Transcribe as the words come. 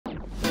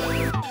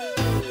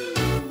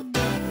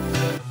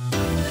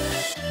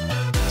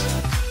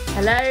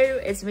Hello,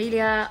 it's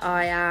Amelia.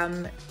 I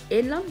am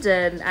in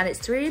London and it's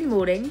 3 in the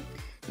morning,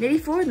 nearly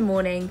 4 in the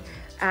morning,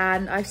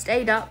 and I've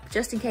stayed up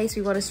just in case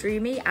we got a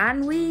Streamy,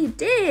 and we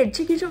did!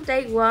 Chicken Shop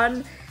Date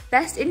 1,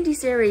 Best Indie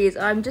Series.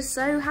 I'm just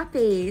so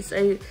happy.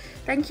 So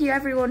thank you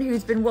everyone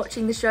who's been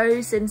watching the show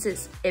since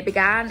it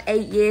began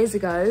 8 years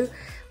ago,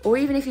 or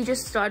even if you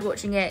just started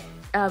watching it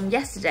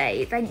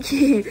yesterday, thank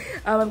you.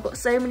 I've got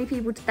so many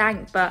people to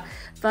thank, but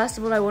first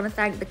of all I want to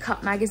thank the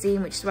Cut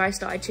magazine, which is where I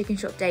started Chicken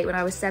Shop Date when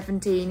I was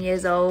 17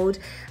 years old.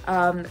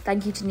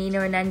 Thank you to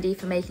Nina and Andy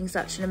for making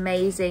such an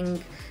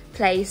amazing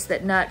place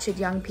that nurtured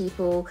young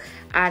people,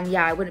 and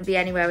yeah, I wouldn't be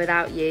anywhere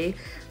without you.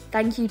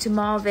 Thank you to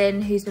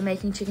Marvin, who's been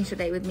making Chicken Shop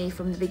Date with me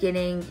from the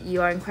beginning.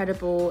 You are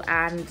incredible,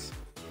 and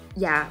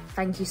yeah,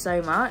 thank you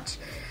so much.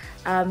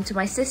 To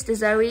my sister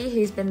Zoe,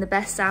 who's been the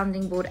best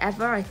sounding board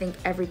ever. I think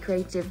every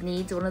creative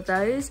needs one of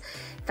those.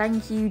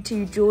 Thank you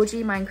to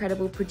Georgie, my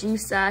incredible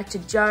producer, to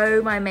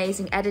Joe, my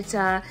amazing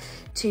editor,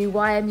 to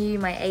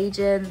YMU, my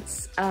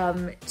agents,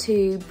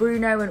 to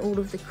Bruno and all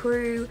of the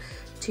crew,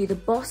 to the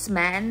boss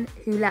men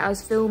who let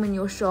us film in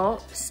your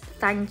shops.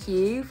 Thank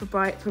you for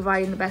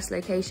providing the best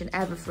location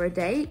ever for a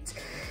date.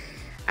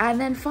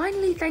 And then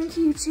finally, thank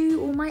you to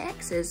all my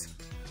exes.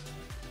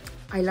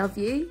 I love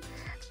you,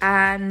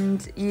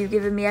 and you've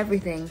given me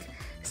everything.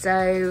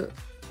 So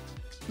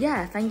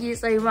yeah, thank you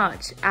so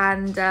much,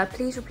 and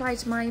please reply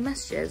to my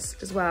messages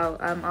as well,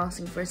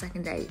 asking for a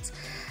second date.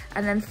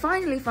 And then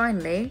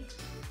finally,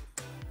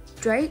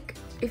 Drake,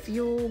 if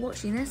you're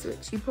watching this,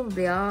 which you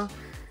probably are,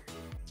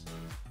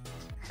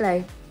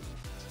 hello,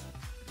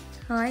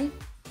 hi,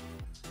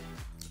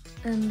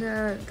 and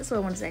that's all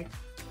I want to say.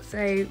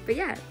 So, but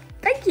yeah,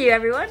 thank you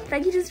everyone,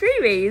 thank you to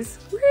Streamys,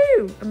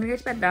 woohoo! I'm gonna go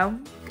to bed now,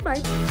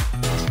 goodbye.